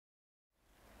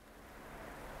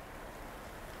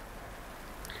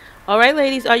Alright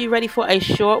ladies, are you ready for a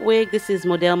short wig? This is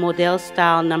Model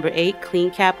Style number 8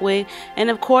 clean cap wig. And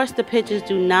of course the pictures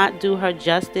do not do her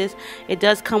justice. It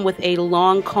does come with a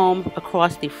long comb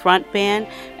across the front band,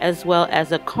 as well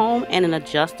as a comb and an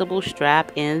adjustable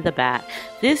strap in the back.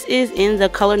 This is in the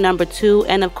color number 2,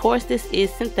 and of course this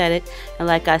is synthetic. And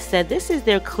like I said, this is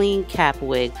their clean cap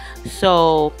wig.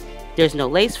 So there's no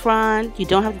lace front. You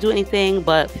don't have to do anything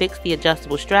but fix the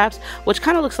adjustable straps, which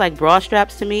kind of looks like bra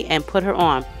straps to me, and put her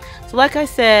on. So like I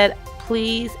said,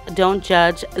 please don't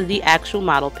judge the actual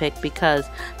model pic, because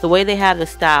the way they have the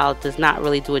style does not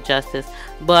really do it justice.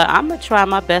 But I'm going to try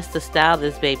my best to style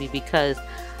this baby, because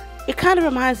it kind of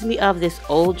reminds me of this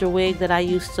older wig that I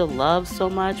used to love so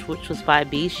much, which was by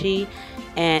Bishi.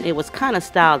 And it was kind of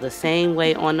styled the same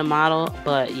way on the model,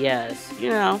 but yes, you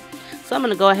know. So I'm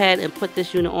going to go ahead and put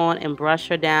this unit on and brush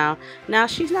her down. Now,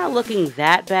 she's not looking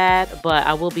that bad, but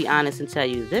I will be honest and tell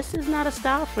you, this is not a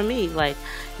style for me. Like,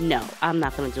 no, I'm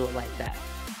not going to do it like that.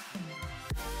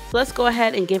 So let's go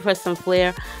ahead and give her some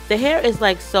flair. The hair is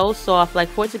like so soft, like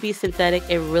for it to be synthetic,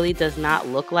 it really does not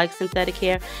look like synthetic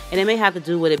hair. And it may have to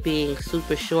do with it being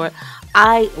super short.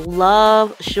 I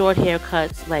love short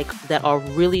haircuts like that are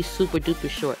really super duper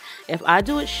short. If I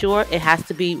do it short, it has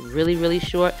to be really, really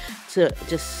short to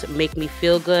just make me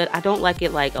feel good. I don't like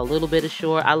it like a little bit of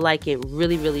short. I like it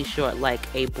really, really short, like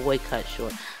a boy cut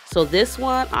short. So this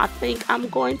one, I think I'm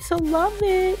going to love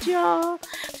it, y'all.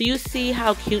 So you see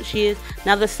how cute she is.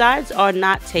 Now the sides are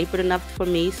not tapered enough for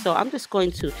me, so I'm just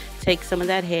going to take some of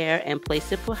that hair and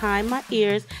place it behind my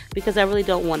ears, because I really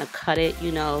don't want to cut it.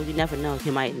 You know, you never know,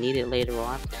 you might need it later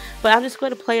on. But I'm just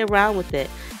going to play around with it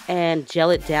and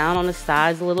gel it down on the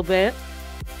sides a little bit,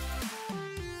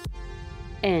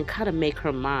 and kind of make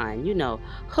her mine, you know,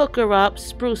 hook her up,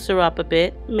 spruce her up a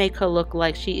bit, make her look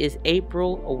like she is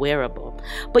April wearable.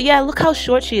 But yeah, look how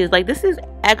short she is. Like, this is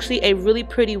actually a really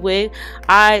pretty wig.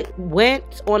 I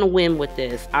went on a whim with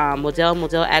this.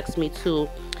 Model asked me to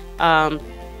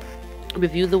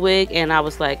review the wig, and I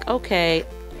was like, okay,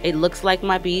 it looks like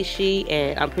my Bishi,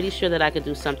 and I'm pretty sure that I could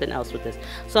do something else with this.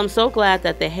 So I'm so glad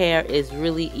that the hair is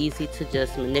really easy to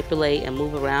just manipulate and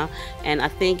move around, and I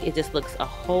think it just looks a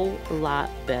whole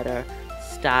lot better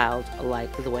styled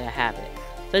like the way I have it.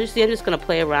 So you see, I'm just going to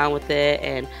play around with it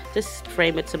and just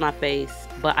frame it to my face,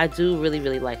 but I do really,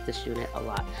 really like this unit a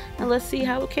lot. And let's see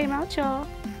how it came out, y'all.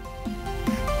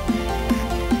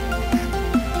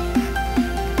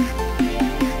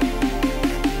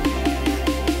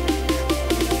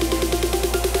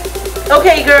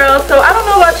 Okay girls, so I don't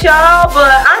know about y'all,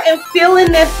 but I am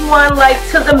feeling this one like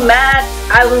to the max.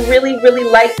 I really, really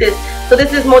like this. So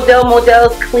this is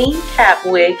Model's clean cap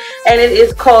wig, and it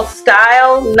is called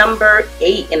Style number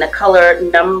 8 in the color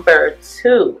number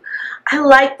 2. I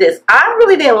like this. I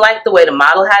really didn't like the way the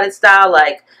model had it styled.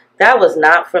 Like, that was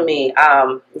not for me.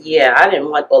 Yeah, I didn't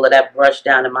want all of that brush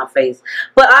down in my face.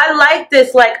 But I like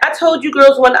this. Like I told you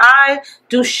girls, when I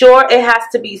do short, it has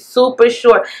to be super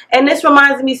short. And this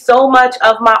reminds me so much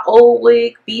of my old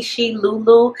wig, Bishi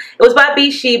Lulu. It was by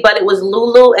Bishi, but it was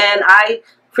Lulu, and I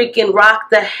freaking rocked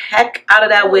the heck out of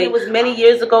that wig. It was many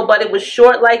years ago, but it was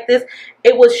short like this.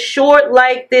 It was short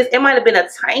like this. It might have been a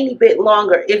tiny bit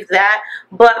longer, if that,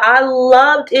 but I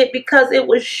loved it because it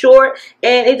was short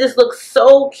and it just looks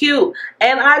so cute.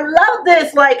 And I love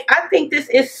this. Like, I think this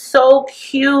is so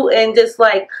cute, and just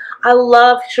like, I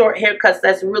love short haircuts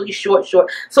that's really short.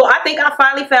 So I think I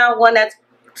finally found one that's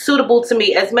suitable to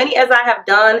me. As many as I have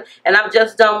done, and I've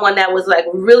just done one that was like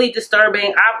really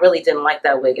disturbing, I really didn't like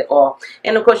that wig at all.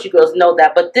 And of course you girls know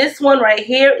that, but this one right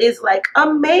here is like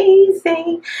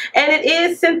amazing. And it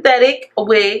is synthetic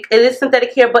wig, it is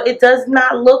synthetic hair, but it does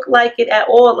not look like it at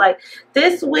all. Like,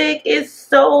 this wig is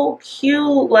so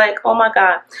cute. Like, oh my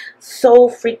god, so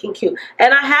freaking cute.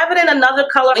 And I have it in another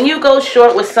color. When you go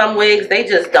short with some wigs, they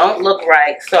just don't look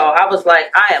right. So I was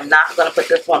like, I am not gonna put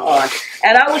this one on,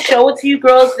 and I will show it to you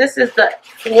girls. This is the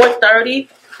 430,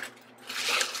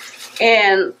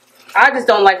 and I just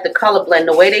don't like the color blend.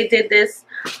 The way they did this,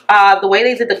 the way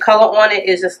they did the color on it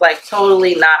is just like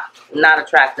totally not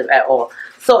attractive at all.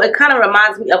 So it kind of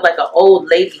reminds me of like an old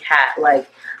lady hat. Like,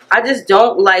 I just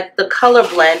don't like the color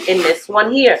blend in this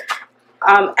one here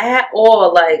at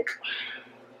all. Like,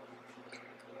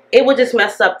 it would just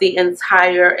mess up the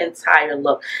entire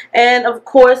look. And of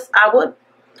course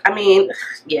I mean,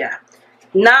 yeah,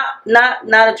 not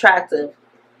attractive.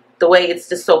 The way it's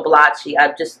just so blotchy,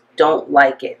 I just don't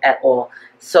like it at all.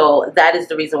 So that is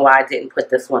the reason why I didn't put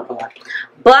this one on.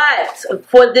 But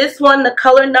for this one, the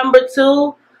color number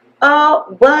 2,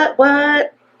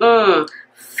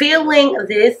 feeling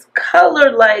this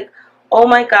color, like, oh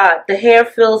my god, the hair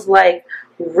feels like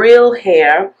real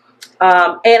hair.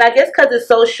 And I guess because it's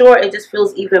so short, it just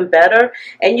feels even better.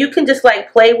 And you can just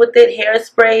like play with it,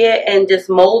 hairspray it, and just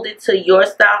mold it to your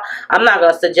style. I'm not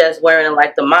going to suggest wearing it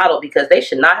like the model because they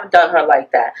should not have done her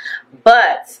like that.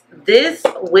 But this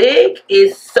wig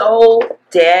is so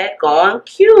daggone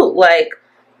cute. Like,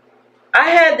 I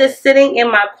had this sitting in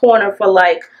my corner for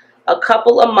like a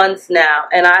couple of months now,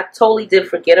 and I totally did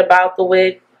forget about the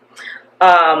wig.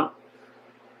 And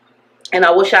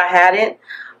I wish I hadn't.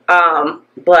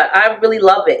 But I really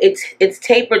love it. It's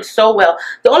tapered so well.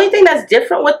 The only thing that's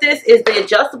different with this is the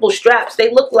adjustable straps.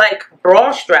 They look like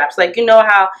bra straps. Like, you know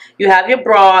how you have your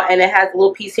bra and it has a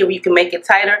little piece here where you can make it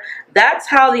tighter. That's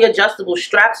how the adjustable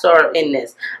straps are in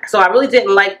this. So I really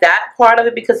didn't like that part of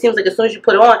it because it seems like as soon as you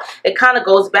put it on, it kind of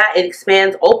goes back, it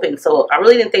expands open. So I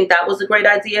really didn't think that was a great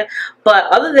idea. But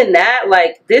other than that,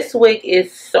 like, this wig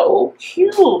is so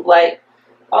cute. Like,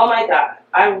 oh my God.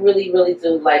 I really, really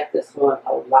do like this one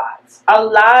a lot. A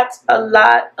lot, a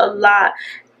lot, a lot.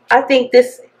 I think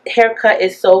this haircut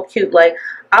is so cute. Like,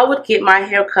 I would get my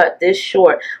haircut this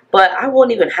short, but I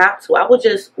wouldn't even have to. I would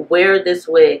just wear this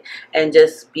wig and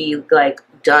just be like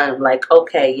done. Like,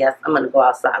 okay, yes, I'm going to go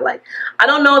outside. Like, I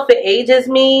don't know if it ages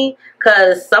me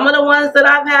because some of the ones that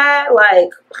I've had, like...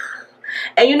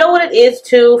 And you know what it is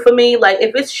too for me? Like,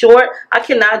 if it's short, I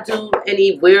cannot do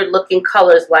any weird looking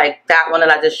colors like that one that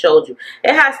I just showed you.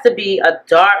 It has to be a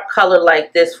dark color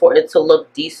like this for it to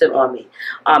look decent on me,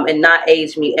 and not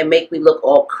age me and make me look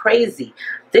all crazy.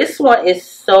 This one is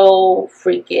so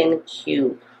freaking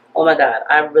cute. Oh my God,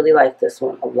 I really like this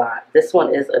one a lot. This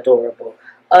one is adorable.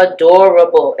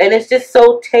 Adorable. And it's just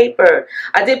so tapered.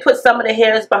 I did put some of the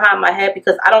hairs behind my head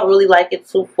because I don't really like it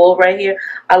too full right here.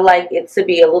 I like it to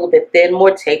be a little bit thin,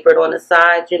 more tapered on the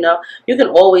sides, you know. You can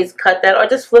always cut that or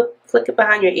just flick it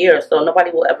behind your ear so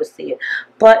nobody will ever see it.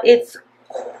 But it's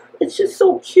just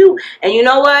so cute. And you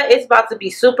know what? It's about to be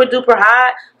super duper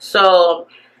hot. So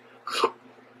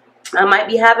I might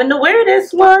be having to wear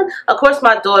this one. Of course,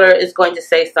 my daughter is going to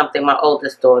say something, my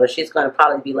oldest daughter. She's going to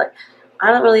probably be like,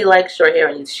 I don't really like short hair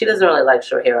on you. She doesn't really like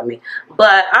short hair on me.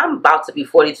 But I'm about to be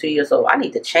 42 years old. I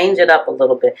need to change it up a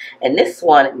little bit. And this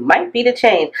one might be the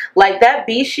change. Like that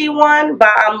Bishi one by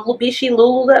Bishi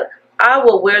Lulu, I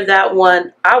will wear that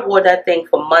one. I wore that thing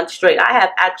for months straight. I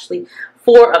have actually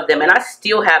 4 of them, and I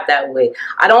still have that wig.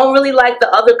 I don't really like the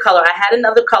other color. I had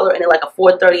another color in it, like a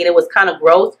 430, and it was kind of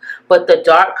gross. But the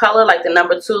dark color, like the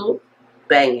number 2,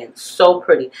 banging. So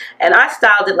pretty. And I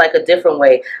styled it like a different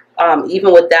way.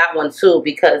 Even with that one too,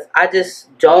 because I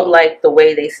just don't like the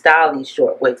way they style these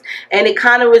short wigs. And it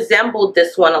kind of resembled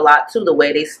this one a lot too, the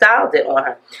way they styled it on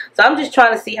her. So I'm just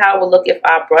trying to see how it would look if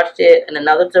I brushed it in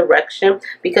another direction,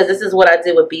 because this is what I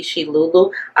did with Bishi Lulu.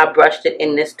 I brushed it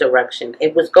in this direction.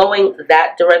 It was going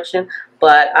that direction,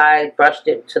 but I brushed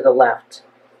it to the left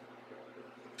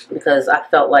because I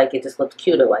felt like it just looked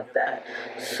cuter like that.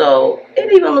 So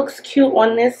it even looks cute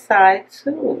on this side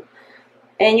too.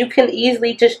 And you can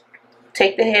easily just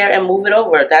take the hair and move it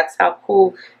over. That's how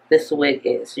cool this wig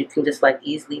is. You can just like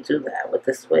easily do that with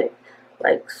this wig.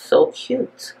 Like, so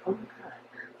cute. Oh my God.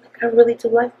 Like, I really do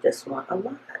like this one a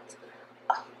lot.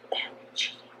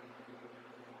 OMG.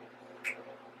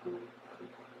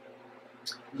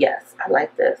 Yes, I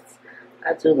like this.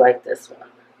 I do like this one.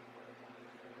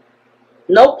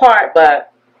 No part,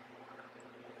 but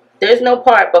there's no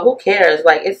part, but who cares?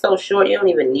 Like, it's so short, you don't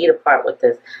even need a part with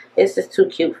this. It's just too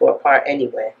cute for a part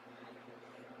anyway.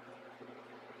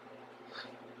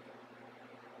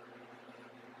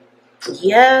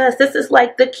 Yes, this is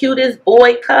like the cutest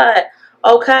boy cut.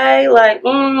 Okay, like,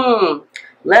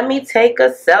 let me take a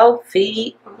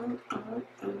selfie.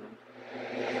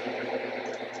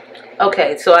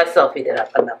 Okay, so I selfied it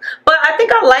up enough. But I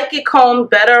think I like it combed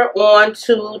better on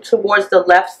towards the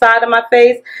left side of my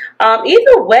face.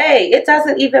 Either way, it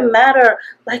doesn't even matter.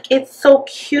 Like, it's so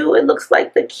cute. It looks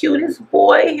like the cutest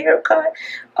boy haircut.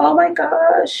 Oh my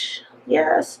gosh.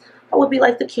 Yes, I would be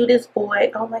like the cutest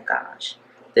boy. Oh my gosh.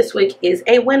 This wig is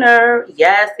a winner.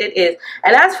 Yes, it is.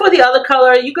 And as for the other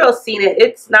color, you girls seen it.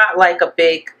 It's not like a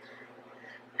big...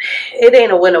 It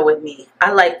ain't a winner with me.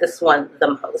 I like this one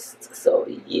the most. So,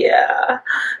 yeah.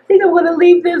 I think I'm going to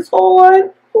leave this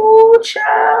on. Ooh,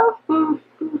 child.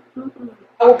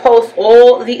 I will post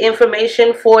all the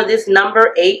information for this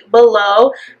number 8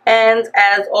 below. And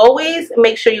as always,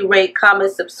 make sure you rate,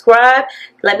 comment, subscribe.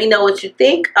 Let me know what you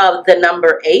think of the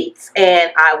number 8.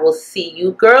 And I will see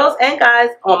you girls and guys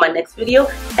on my next video.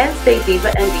 And stay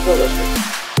diva and divalicious.